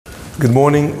Good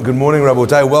morning,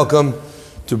 Rabotai. Welcome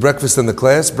to Breakfast in the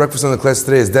Class. Breakfast in the Class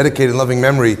today is dedicated in loving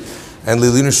memory and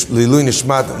Lilui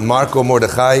Nishmat Marco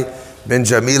Mordechai Ben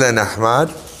Jamila and Ahmad.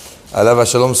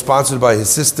 Alav Shalom, sponsored by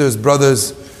his sisters,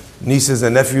 brothers, nieces,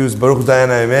 and nephews. Baruch Dayan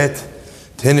Emet.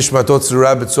 Teh Nishmatot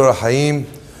Tzura B'Tzora Hayim.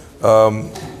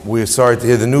 We're sorry to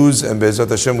hear the news, and Be'ezrat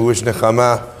Hashem, we wish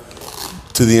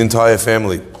Nechama to the entire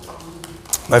family.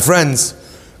 My friends,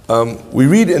 we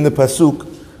read in the Pasuk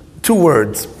two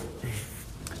words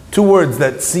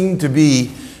that seem to be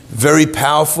very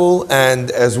powerful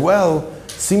and as well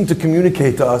seem to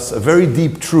communicate to us a very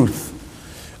deep truth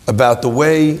about the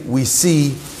way we see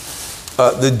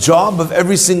the job of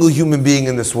every single human being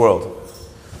in this world.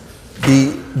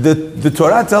 The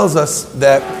Torah tells us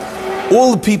that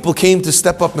all the people came to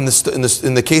step up in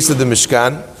the case of the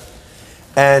Mishkan,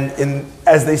 and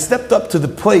as they stepped up to the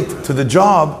plate, to the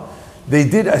job, they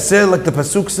did, I said, like the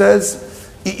Pasuk says,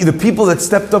 the people that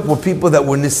stepped up were people that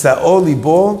were nisa'o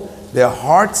libo, their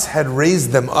hearts had raised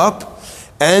them up,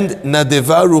 and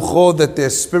nadeva rucho, that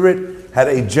their spirit had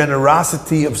a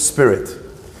generosity of spirit.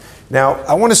 Now,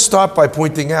 I want to start by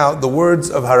pointing out the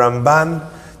words of Haramban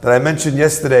that I mentioned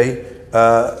yesterday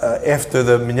after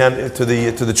the minyan to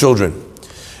the children.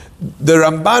 The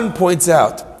Ramban points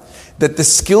out that the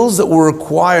skills that were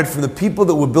required from the people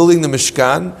that were building the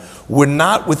Mishkan were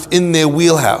not within their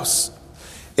wheelhouse.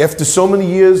 After so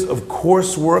many years of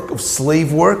coarse work, of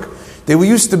slave work, they were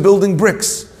used to building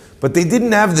bricks, but they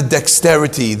didn't have the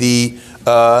dexterity, the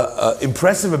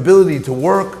impressive ability to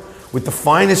work with the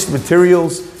finest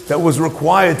materials that was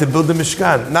required to build the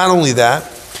Mishkan. Not only that,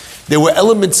 there were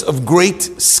elements of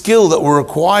great skill that were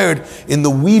required in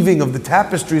the weaving of the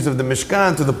tapestries of the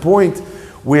Mishkan, to the point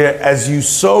where as you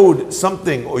sewed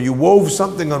something or you wove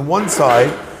something on one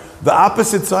side, the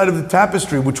opposite side of the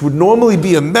tapestry, which would normally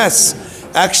be a mess,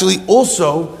 actually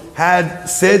also had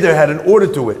an order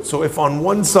to it. So if on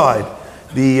one side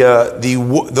the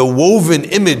woven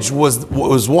image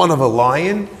was one of a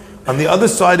lion, on the other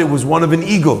side it was one of an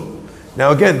eagle.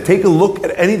 Now again, take a look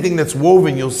at anything that's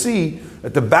woven, you'll see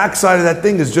that the back side of that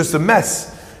thing is just a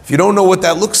mess. If you don't know what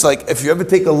that looks like, if you ever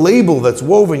take a label that's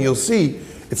woven, you'll see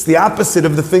it's the opposite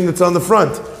of the thing that's on the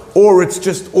front, or it's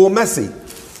just all messy.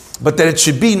 But that it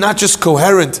should be not just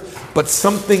coherent, but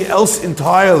something else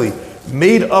entirely,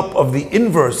 made up of the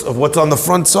inverse of what's on the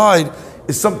front side,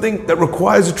 is something that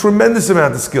requires a tremendous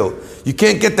amount of skill. You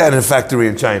can't get that in a factory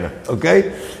in China,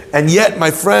 okay? And yet,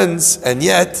 my friends,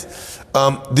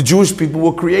 the Jewish people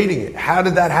were creating it. How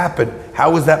did that happen?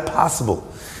 How was that possible?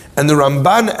 And the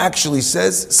Ramban actually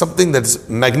says something that's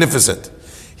magnificent.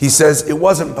 He says it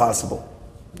wasn't possible.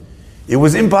 It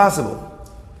was impossible.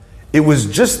 It was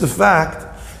just the fact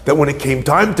that when it came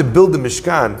time to build the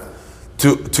Mishkan,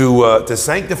 to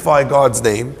sanctify God's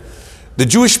name, the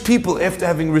Jewish people, after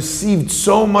having received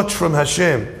so much from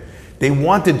Hashem, they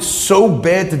wanted so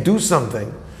bad to do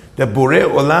something that Borei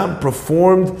Olam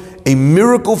performed a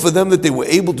miracle for them, that they were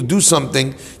able to do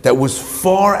something that was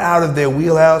far out of their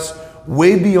wheelhouse,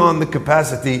 way beyond the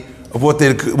capacity of what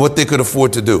they could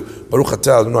afford to do. Baruch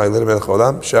atah Adonai Eloheinu melech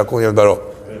haolam, she'akol nהיה b'dbaro.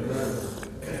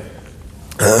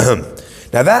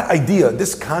 Now that idea,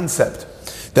 this concept,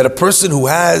 that a person who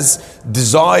has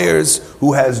desires,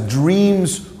 who has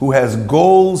dreams, who has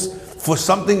goals for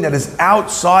something that is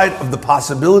outside of the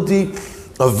possibility,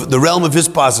 of the realm of his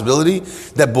possibility,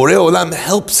 that Borei Olam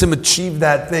helps him achieve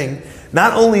that thing.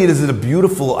 Not only is it a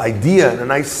beautiful idea and a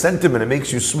nice sentiment, it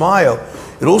makes you smile,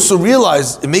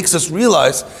 it makes us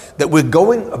realize that we're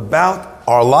going about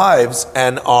our lives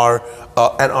and our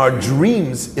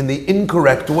dreams in the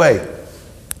incorrect way.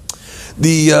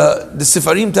 The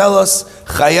Sifarim tell us,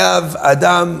 Chayav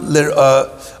Adam,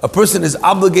 a person is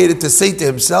obligated to say to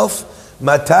himself,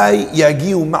 Matai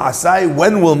yagiu ma'asai,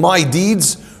 when will my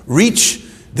deeds reach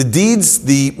the deeds,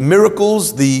 the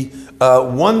miracles, the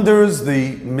wonders,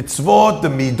 the mitzvot, the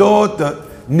midot, the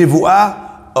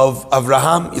nivu'ah of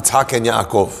Avraham, Yitzhak, and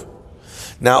Yaakov.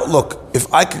 Now look,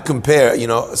 if I could compare,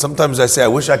 sometimes I say I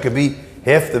wish I could be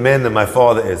half the man that my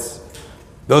father is.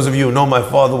 Those of you who know my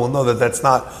father will know that that's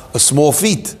not a small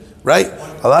feat, right?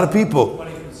 A lot of people,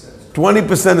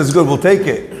 20% is good, we'll take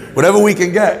it. Whatever we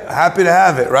can get, happy to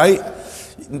have it, right?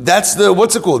 That's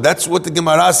what's it called? That's what the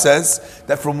Gemara says,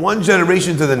 that from one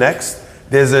generation to the next,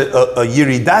 there's a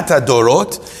yiridata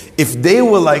dorot. If they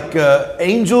were like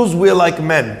angels, we're like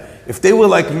men. If they were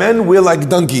like men, we're like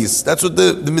donkeys. That's what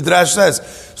the Midrash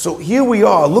says. So here we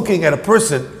are looking at a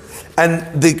person,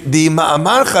 and the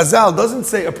Ma'amar Chazal doesn't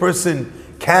say a person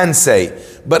can say,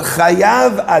 but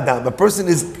Chayav Adam, a person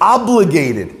is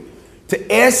obligated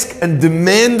to ask and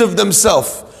demand of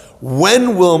themselves,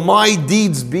 when will my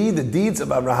deeds be the deeds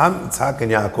of Abraham, Yitzhak,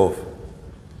 and Yaakov?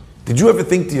 Did you ever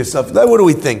think to yourself, what do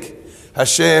we think?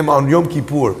 Hashem, on Yom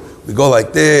Kippur, we go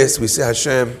like this, we say,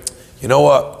 Hashem, you know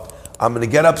what? I'm going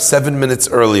to get up 7 minutes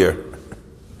earlier.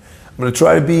 I'm going to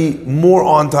try to be more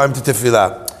on time to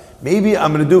tefillah. Maybe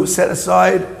I'm going to set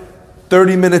aside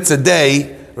 30 minutes a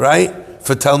day, right?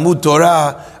 For Talmud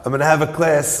Torah. I'm going to have a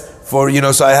class for,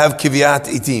 so I have Kiviyat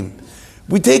Itim.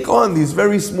 We take on these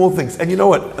very small things. And you know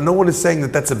what? No one is saying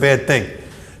that that's a bad thing.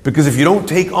 Because if you don't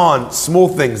take on small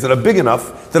things that are big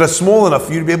enough, that are small enough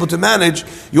for you to be able to manage,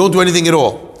 you won't do anything at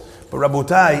all. But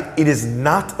Rabotai, it is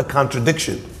not a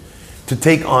contradiction to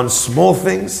take on small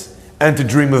things and to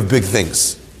dream of big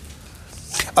things.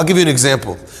 I'll give you an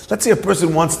example. Let's say a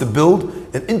person wants to build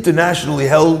an internationally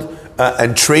held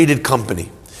and traded company.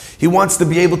 He wants to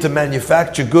be able to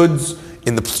manufacture goods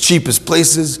in the cheapest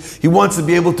places. He wants to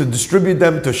be able to distribute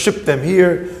them, to ship them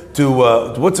here,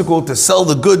 to sell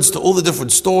the goods to all the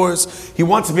different stores. He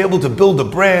wants to be able to build a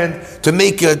brand, to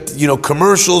make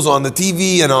commercials on the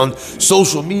TV and on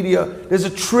social media. There's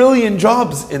 1 trillion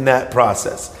jobs in that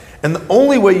process. And the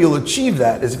only way you'll achieve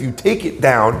that is if you take it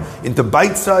down into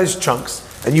bite-sized chunks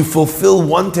and you fulfill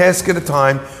one task at a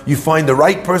time, you find the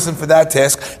right person for that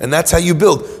task, and that's how you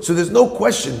build. So there's no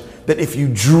question that if you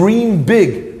dream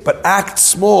big but act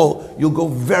small, you'll go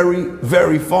very,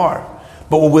 very far.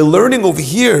 But what we're learning over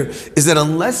here is that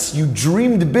unless you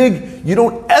dreamed big, you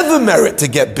don't ever merit to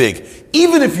get big.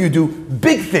 Even if you do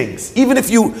big things, even if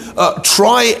you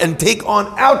try and take on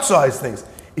outsized things,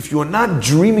 if you're not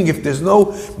dreaming, if there's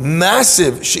no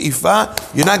massive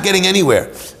she'ifa, you're not getting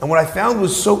anywhere. And what I found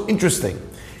was so interesting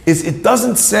is it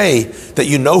doesn't say that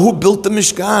you know who built the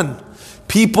Mishkan.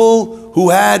 People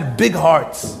who had big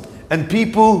hearts and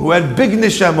people who had big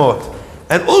neshamot.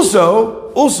 And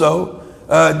also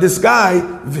this guy,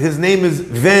 his name is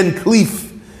Van Cleef.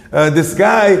 This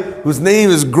guy whose name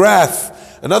is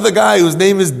Graff. Another guy whose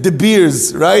name is De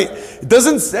Beers, right? It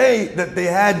doesn't say that they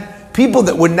had people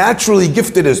that were naturally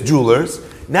gifted as jewelers,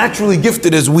 naturally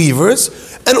gifted as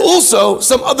weavers, and also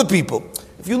some other people.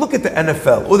 If you look at the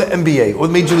NFL or the NBA or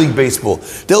Major League Baseball,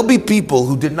 there'll be people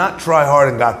who did not try hard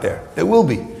and got there. There will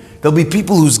be. There'll be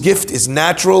people whose gift is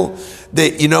natural.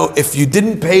 They, if you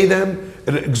didn't pay them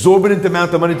an exorbitant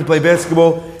amount of money to play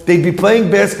basketball, they'd be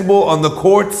playing basketball on the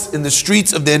courts, in the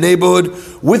streets of their neighborhood,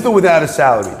 with or without a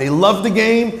salary. They love the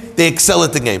game, they excel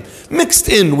at the game. Mixed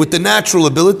in with the natural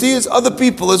ability is other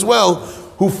people as well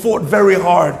who fought very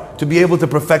hard to be able to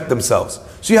perfect themselves.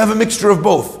 So you have a mixture of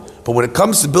both. But when it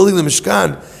comes to building the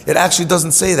Mishkan, it actually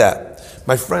doesn't say that.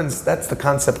 My friends, that's the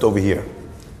concept over here.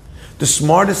 The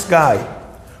smartest guy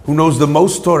who knows the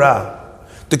most Torah,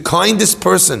 the kindest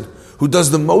person who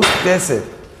does the most chesed,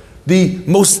 the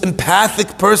most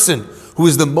empathic person who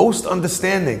is the most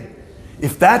understanding,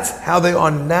 if that's how they are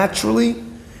naturally,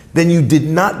 then you did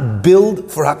not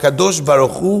build for HaKadosh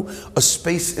Baruch Hu a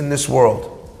space in this world.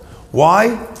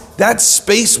 Why? That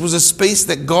space was a space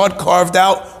that God carved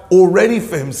out already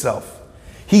for himself.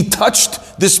 He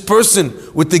touched this person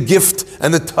with the gift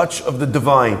and the touch of the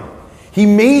divine. He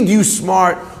made you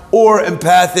smart or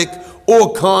empathic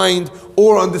or kind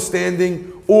or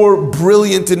understanding or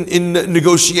brilliant in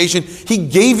negotiation. He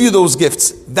gave you those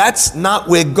gifts. That's not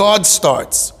where God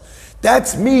starts.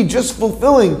 That's me just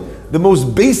fulfilling the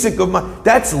most basic of my...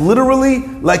 That's literally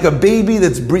like a baby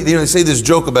that's breathing. They say this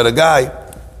joke about a guy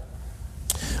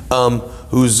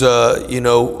who's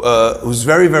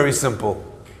very, very simple.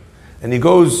 And he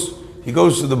goes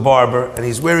to the barber and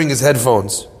he's wearing his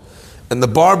headphones. And the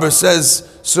barber says,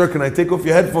 "Sir, can I take off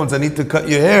your headphones? I need to cut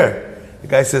your hair." The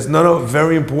guy says, no,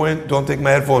 very important, don't take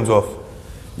my headphones off.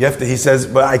 He says,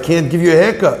 "But I can't give you a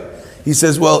haircut." He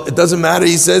says, "Well, it doesn't matter."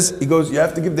 He goes, "You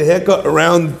have to give the haircut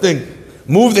around the thing.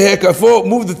 Move the haircut forward,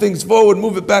 move the things forward,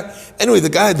 move it back." Anyway,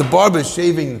 the barber is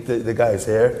shaving the guy's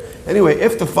hair. Anyway,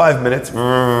 after 5 minutes,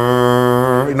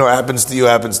 happens to you,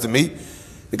 happens to me.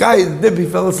 The guy, he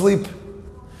fell asleep.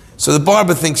 So the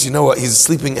barber thinks, you know what, he's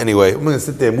sleeping anyway. I'm going to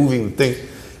sit there moving the thing.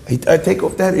 He takes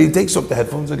off the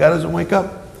headphones, the guy doesn't wake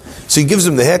up. So he gives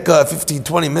him the haircut, 15,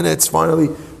 20 minutes, finally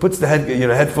puts the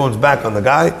headphones back on the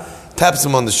guy, taps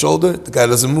him on the shoulder, the guy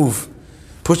doesn't move.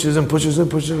 Pushes him,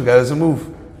 the guy doesn't move.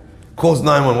 Calls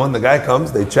 911, the guy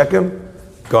comes, they check him,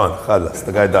 gone, khalas,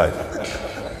 the guy died.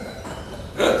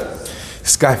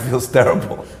 This guy feels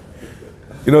terrible.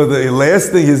 The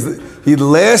last thing, his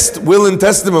last will and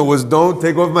testament was, "Don't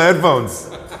take off my headphones."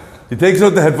 He takes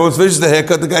off the headphones, finishes the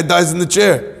haircut, the guy dies in the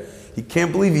chair. He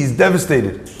can't believe, he's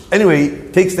devastated. Anyway, he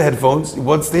takes the headphones, he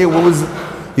wants to hear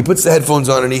he puts the headphones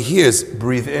on and he hears,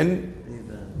 breathe in,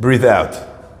 breathe out.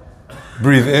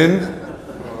 Breathe in.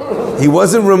 He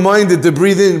wasn't reminded to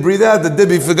breathe in, breathe out. The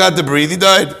Dibby forgot to breathe, he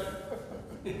died.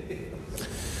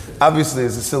 obviously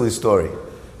it's a silly story.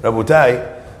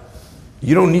 Rabotai,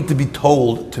 you don't need to be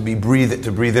told to breathe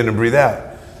in and breathe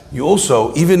out. You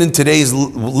also, even in today's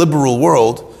liberal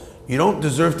world, you don't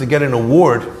deserve to get an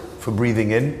award for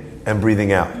breathing in and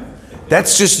breathing out.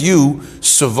 That's just you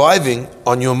surviving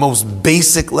on your most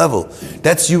basic level.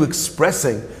 That's you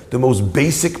expressing the most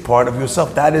basic part of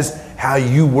yourself. That is how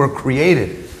you were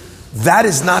created. That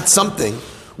is not something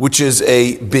which is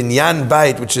a binyan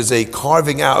bait, which is a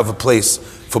carving out of a place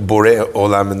for Borei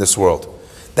Olam in this world.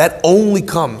 That only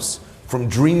comes from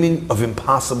dreaming of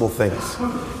impossible things.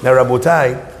 Now,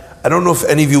 Rabotai, I don't know if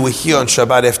any of you were here on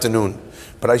Shabbat afternoon,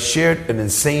 but I shared an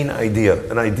insane idea,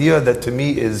 an idea that to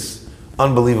me is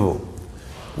unbelievable.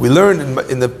 We learned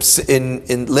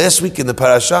in last week in the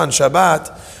parasha on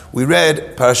Shabbat, we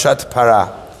read Parashat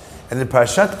Para. And in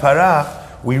Parashat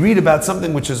Para, we read about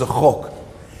something which is a chok.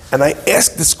 And I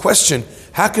asked this question,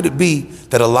 how could it be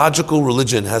that a logical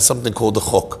religion has something called a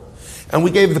chok? And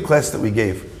we gave the class that we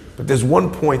gave. But there's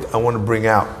one point I want to bring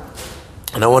out.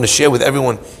 And I want to share with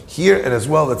everyone here and as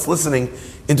well that's listening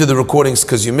into the recordings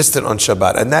because you missed it on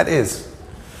Shabbat. And that is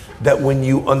that when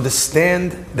you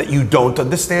understand that you don't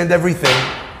understand everything,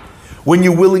 when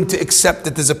you're willing to accept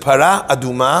that there's a para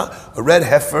aduma, a red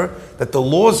heifer, that the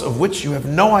laws of which you have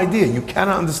no idea, you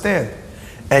cannot understand,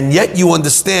 and yet you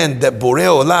understand that Borei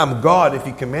Olam, God, if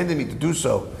He commanded me to do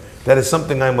so, that is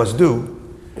something I must do.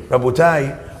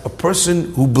 Rabotai, a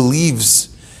person who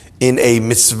believes in a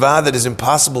mitzvah that is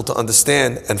impossible to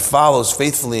understand and follows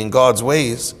faithfully in God's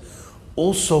ways,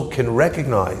 also can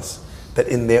recognize that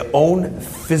in their own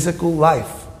physical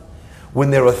life, when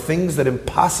there are things that are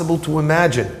impossible to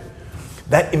imagine,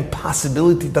 that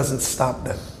impossibility doesn't stop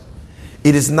them.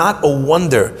 It is not a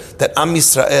wonder that Am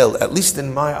Yisrael, at least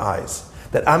in my eyes,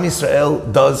 that Am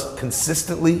Yisrael does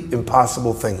consistently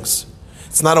impossible things.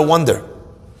 It's not a wonder.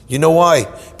 You know why?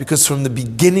 Because from the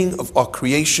beginning of our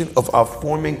creation, of our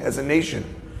forming as a nation,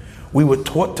 we were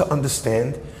taught to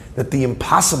understand that the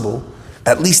impossible,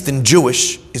 at least in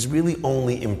Jewish, is really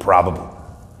only improbable.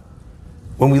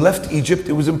 When we left Egypt,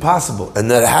 it was impossible, and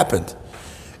that happened.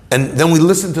 And then we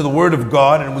listened to the word of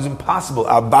God, and it was impossible.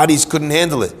 Our bodies couldn't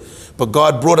handle it. But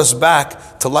God brought us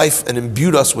back to life and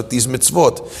imbued us with these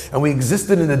mitzvot. And we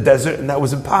existed in the desert, and that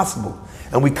was impossible.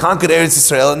 And we conquered Eretz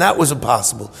Yisrael, and that was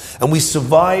impossible. And we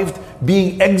survived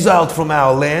being exiled from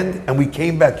our land, and we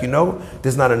came back. You know,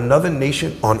 there's not another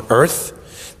nation on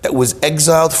earth that was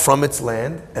exiled from its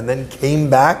land and then came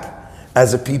back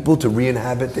as a people to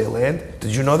re-inhabit their land.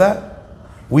 Did you know that?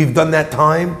 We've done that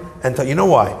time and time. You know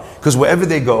why? Because wherever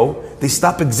they go, they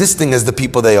stop existing as the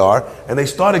people they are, and they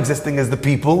start existing as the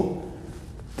people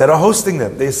that are hosting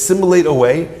them. They assimilate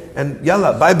away, and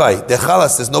yalla, bye-bye, they're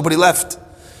chalas, there's nobody left.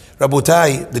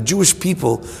 Rabotai, the Jewish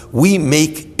people, we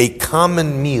make a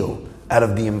common meal out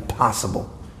of the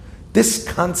impossible. This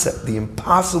concept, the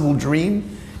impossible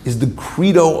dream, is the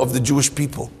credo of the Jewish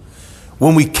people.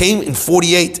 When we came in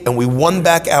 48 and we won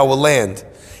back our land,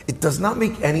 it does not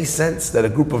make any sense that a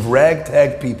group of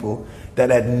ragtag people that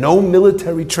had no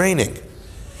military training,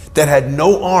 that had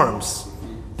no arms,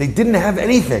 they didn't have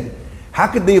anything. How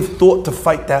could they have thought to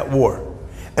fight that war?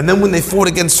 And then when they fought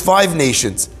against 5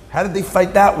 nations, how did they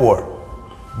fight that war?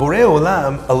 Borei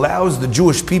Olam allows the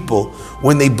Jewish people,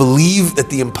 when they believe that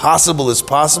the impossible is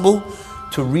possible,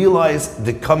 to realize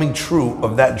the coming true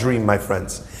of that dream, my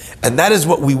friends. And that is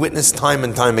what we witness time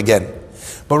and time again.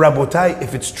 But Rabotai,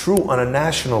 if it's true on a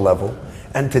national level,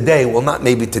 and today, well, not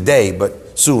maybe today,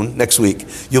 but soon, next week,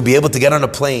 you'll be able to get on a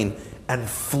plane and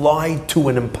fly to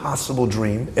an impossible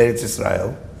dream, Eretz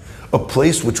Yisrael, a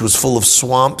place which was full of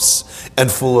swamps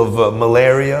and full of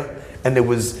malaria, and there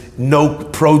was no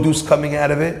produce coming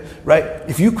out of it, right?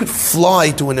 If you could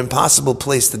fly to an impossible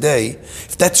place today,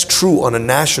 if that's true on a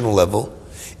national level,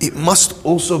 it must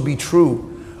also be true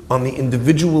on the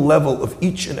individual level of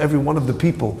each and every one of the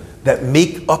people that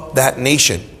make up that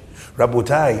nation.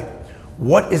 Rabotai,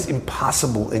 what is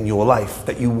impossible in your life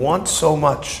that you want so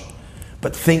much,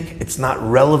 but think it's not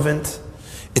relevant,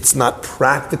 it's not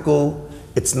practical,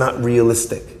 it's not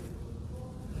realistic?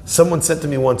 Someone said to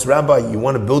me once, Rabbi, you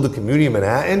want to build a community in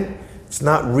Manhattan? It's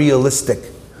not realistic.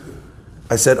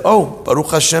 I said, oh,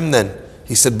 Baruch Hashem then.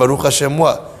 He said, Baruch Hashem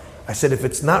what? I said, if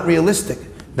it's not realistic,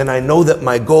 then I know that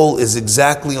my goal is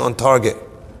exactly on target.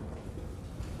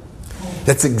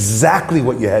 That's exactly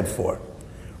what you head for.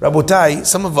 Rabotai,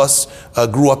 some of us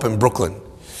grew up in Brooklyn.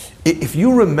 If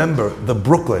you remember the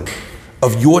Brooklyn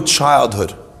of your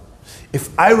childhood,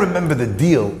 if I remember the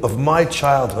deal of my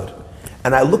childhood,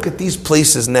 and I look at these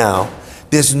places now,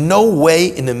 there's no way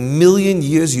in a million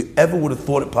years you ever would have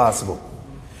thought it possible.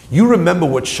 You remember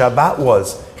what Shabbat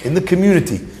was in the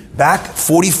community back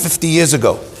 40, 50 years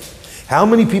ago. How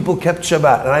many people kept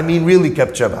Shabbat? And I mean really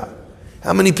kept Shabbat.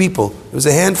 How many people? It was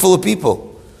a handful of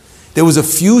people. There was a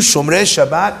few Shomrei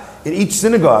Shabbat in each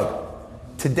synagogue.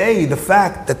 Today, the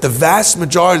fact that the vast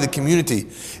majority of the community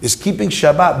is keeping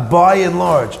Shabbat by and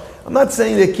large, I'm not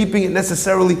saying they're keeping it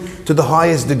necessarily to the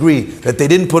highest degree, that they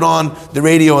didn't put on the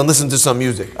radio and listen to some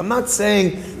music. I'm not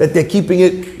saying that they're keeping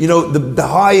it, the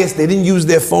highest, they didn't use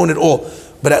their phone at all.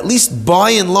 But at least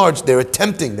by and large, they're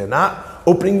attempting. They're not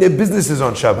opening their businesses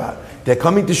on Shabbat. They're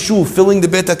coming to shul, filling the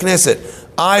Beit HaKnesset.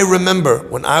 I remember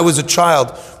when I was a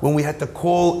child, when we had to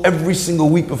call every single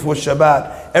week before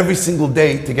Shabbat, every single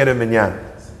day to get a minyan.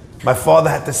 My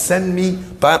father had to send me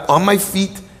on my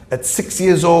feet. At 6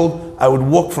 years old, I would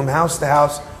walk from house to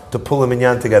house to pull a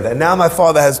minyan together. And now my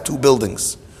father has 2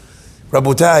 buildings.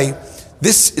 Rabotai,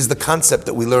 this is the concept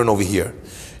that we learn over here.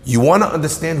 You want to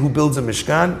understand who builds a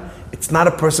Mishkan? It's not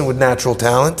a person with natural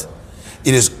talent.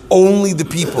 It is only the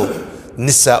people.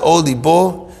 Nisa'o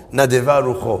libo nadeva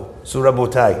rucho. So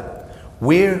Rabotai,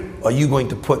 where are you going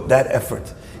to put that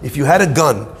effort? If you had a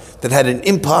gun that had an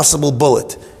impossible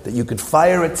bullet that you could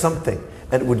fire at something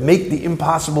and it would make the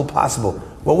impossible possible,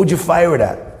 what would you fire it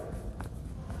at?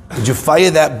 Would you fire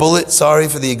that bullet, sorry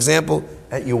for the example,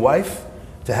 at your wife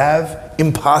to have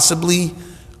impossibly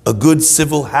a good,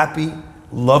 civil, happy,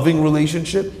 loving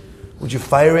relationship? Would you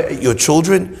fire it at your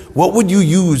children? What would you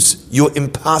use your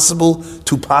impossible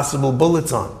to possible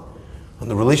bullets on? On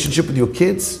the relationship with your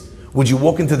kids? Would you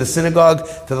walk into the synagogue,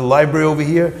 to the library over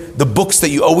here? The books that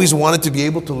you always wanted to be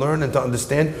able to learn and to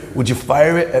understand, would you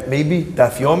fire it at maybe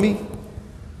Daf Yomi?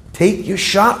 Take your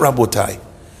shot, Rabotai.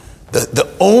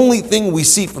 The only thing we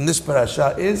see from this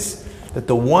parasha is that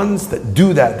the ones that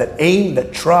do that aim,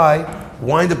 that try,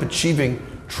 wind up achieving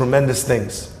tremendous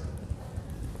things.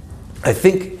 I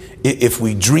think if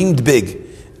we dreamed big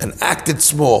and acted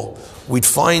small, we'd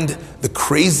find the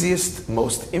craziest,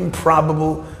 most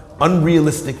improbable,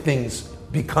 unrealistic things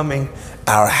becoming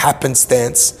our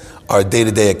happenstance, our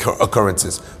day-to-day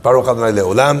occurrences. Baruch Adonai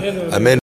Le'olam. Amen.